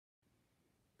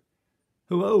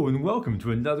Hello and welcome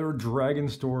to another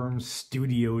Dragonstorm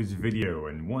Studios video,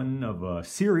 and one of a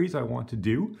series I want to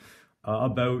do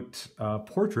about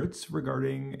portraits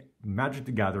regarding Magic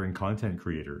the Gathering content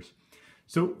creators.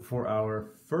 So for our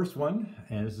first one,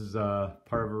 and this is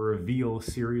part of a reveal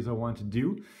series I want to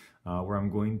do, where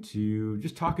I'm going to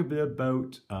just talk a bit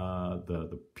about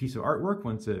the piece of artwork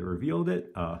once it revealed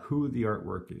it, who the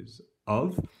artwork is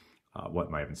of,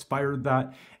 what might have inspired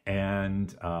that,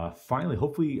 and finally,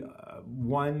 hopefully,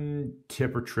 one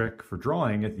tip or trick for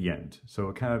drawing at the end. So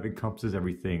it kind of encompasses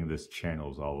everything this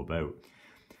channel is all about.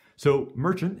 So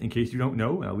Merchant, in case you don't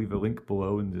know, I'll leave a link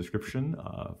below in the description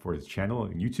for his channel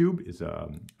on YouTube, is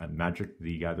a Magic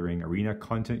the Gathering Arena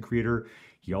content creator.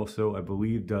 He also, I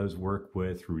believe, does work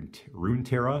with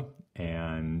Runeterra,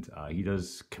 and he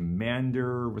does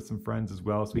Commander with some friends as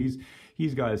well. So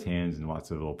he's got his hands in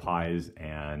lots of little pies,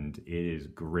 and it is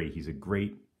great. He's a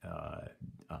great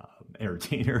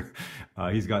entertainer.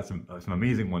 He's got some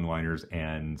amazing one-liners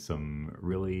and some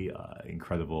really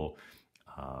incredible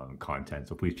content,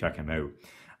 so please check him out.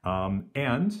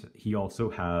 And he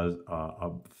also has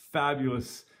a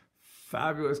fabulous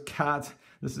cat.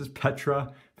 This is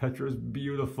Petra. Petra's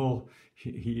beautiful. She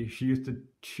used to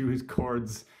chew his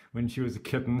cords when she was a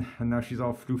kitten, and now she's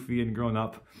all floofy and grown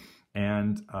up.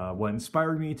 And what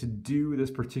inspired me to do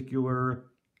this particular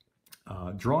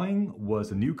drawing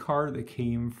was a new card that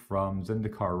came from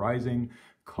Zendikar Rising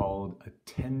called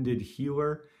Attended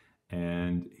Healer,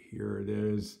 and here it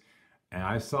is. And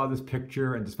I saw this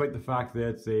picture, and despite the fact that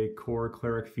it's a core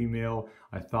cleric female,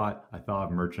 I thought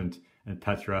of Merchant and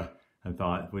Petra, and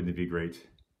thought, wouldn't it be great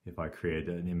if I created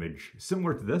an image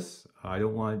similar to this? I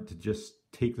don't want to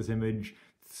just take this image,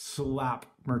 slap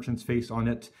Merchant's face on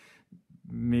it,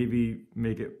 maybe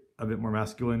make it a bit more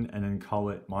masculine, and then call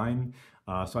it mine.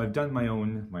 So I've done my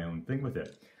own thing with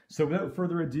it. So without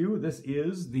further ado, this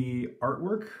is the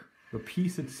artwork, the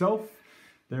piece itself.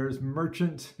 There's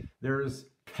Merchant, there's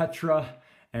Petra,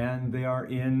 and they are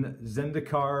in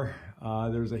Zendikar.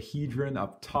 There's a Hedron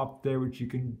up top there, which you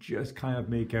can just kind of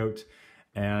make out.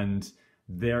 And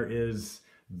there is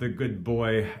the good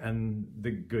boy and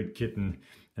the good kitten,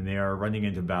 and they are running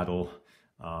into battle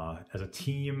as a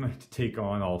team to take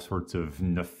on all sorts of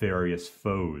nefarious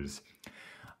foes.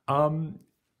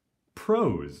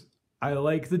 Pros. I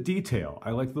like the detail. I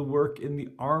like the work in the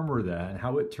armor and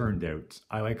how it turned out.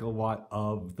 I like a lot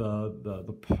of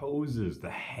the poses, the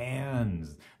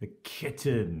hands, the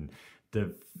kitten,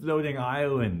 the floating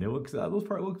island. Those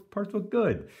parts look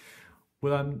good.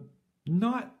 What I'm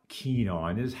not keen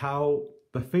on is how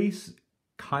the face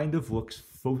kind of looks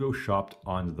photoshopped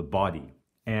onto the body.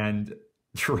 And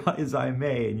try as I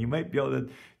may, and you might be able to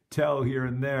tell here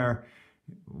and there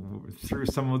through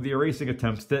some of the erasing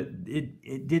attempts that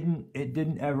it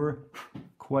didn't ever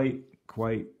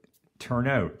quite turn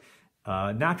out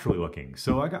naturally looking.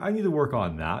 So I need to work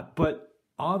on that, but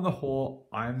on the whole,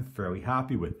 I'm fairly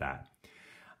happy with that.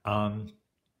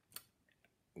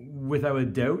 Without a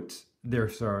doubt, there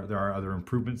are other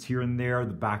improvements here and there.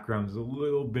 The background is a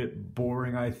little bit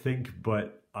boring, I think,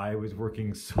 but I was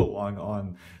working so long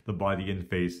on the body and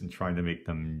face and trying to make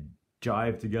them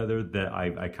jive together that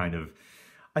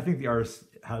I think the artist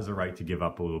has a right to give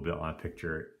up a little bit on a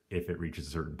picture if it reaches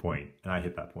a certain point, and I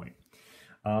hit that point.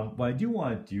 What I do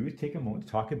want to do is take a moment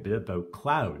to talk a bit about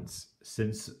clouds,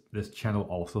 since this channel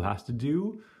also has to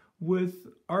do with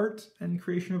art and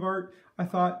creation of art. I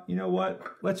thought, you know what,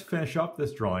 let's finish up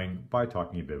this drawing by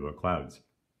talking a bit about clouds.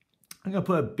 I'm going to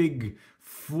put a big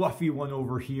fluffy one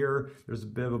over here. There's a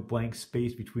bit of a blank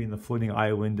space between the floating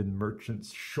island and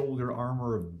Merchant's shoulder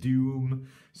armor of doom.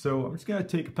 So I'm just going to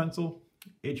take a pencil,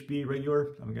 HB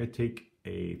regular. I'm going to take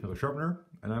a pencil sharpener,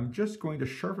 and I'm just going to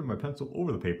sharpen my pencil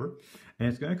over the paper, and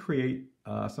it's going to create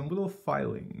some little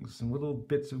filings, some little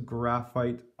bits of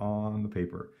graphite on the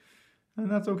paper.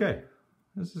 And that's okay.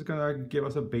 This is going to give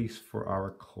us a base for our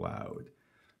cloud.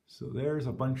 So there's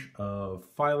a bunch of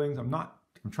filings. I'm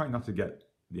trying not to get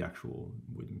the actual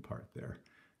wooden part there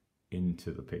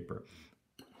into the paper.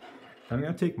 I'm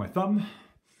going to take my thumb.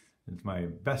 It's my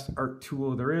best art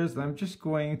tool there is. And I'm just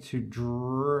going to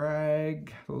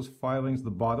drag those filings to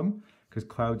the bottom, because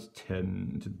clouds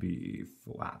tend to be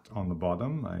flat on the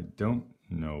bottom. I don't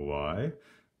know why.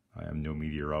 I am no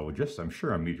meteorologist. I'm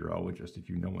sure I'm a meteorologist if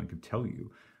no one could tell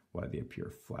you why they appear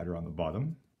flatter on the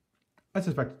bottom. I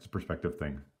suspect it's a perspective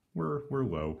thing. We're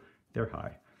low, they're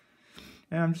high.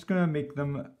 And I'm just going to make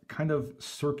them kind of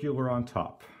circular on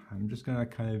top. I'm just going to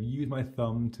kind of use my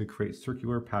thumb to create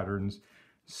circular patterns,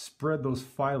 spread those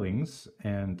filings,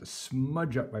 and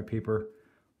smudge up my paper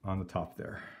on the top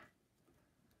there,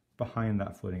 behind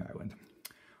that floating island.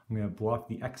 I'm going to block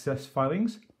the excess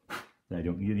filings that I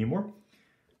don't need anymore.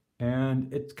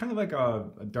 And it's kind of like a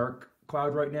dark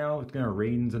cloud right now. It's going to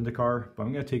rain Zendikar, but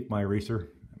I'm going to take my eraser,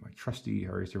 my trusty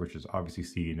eraser, which has obviously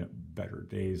seen better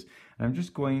days. And I'm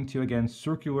just going to, again,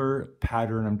 circular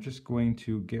pattern. I'm just going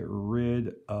to get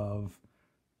rid of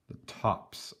the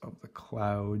tops of the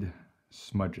cloud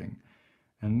smudging.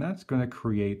 And that's going to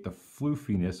create the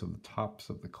floofiness of the tops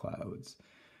of the clouds.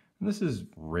 And this is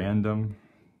random.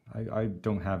 I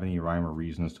don't have any rhyme or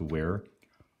reason as to where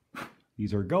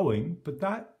these are going, but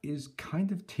that is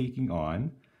kind of taking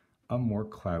on a more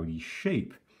cloudy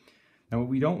shape. Now, what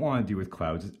we don't want to do with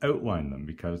clouds is outline them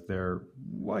because they're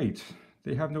white.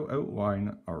 They have no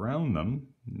outline around them,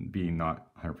 being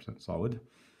not 100% solid.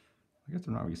 I guess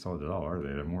they're not really solid at all, are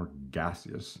they? They're more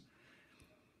gaseous.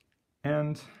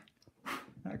 And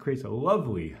that creates a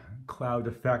lovely cloud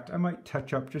effect. I might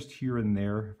touch up just here and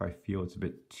there if I feel it's a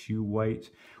bit too white,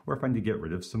 or if I need to get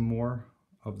rid of some more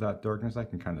of that darkness, I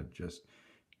can kind of just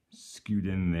scoot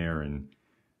in there and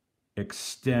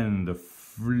extend the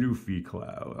floofy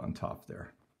cloud on top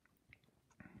there.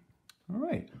 All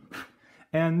right.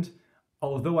 And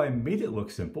although I made it look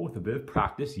simple, with a bit of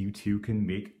practice, you too can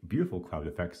make beautiful cloud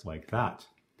effects like that.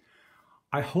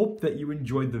 I hope that you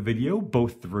enjoyed the video,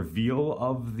 both the reveal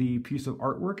of the piece of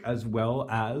artwork as well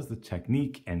as the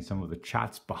technique and some of the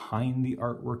chats behind the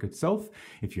artwork itself.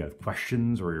 If you have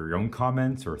questions or your own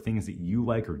comments or things that you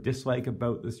like or dislike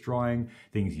about this drawing,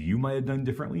 things you might have done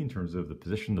differently in terms of the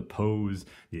position, the pose,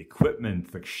 the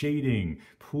equipment, the shading,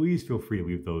 please feel free to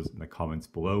leave those in the comments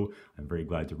below. I'm very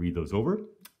glad to read those over.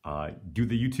 Do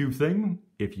the YouTube thing.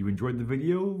 If you enjoyed the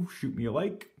video, shoot me a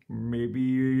like.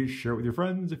 Maybe share it with your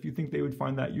friends if you think they would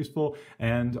find that useful,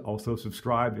 and also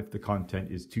subscribe if the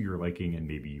content is to your liking and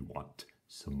maybe you want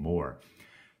some more.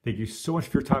 Thank you so much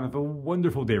for your time. Have a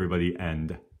wonderful day, everybody,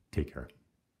 and take care.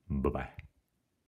 Bye-bye.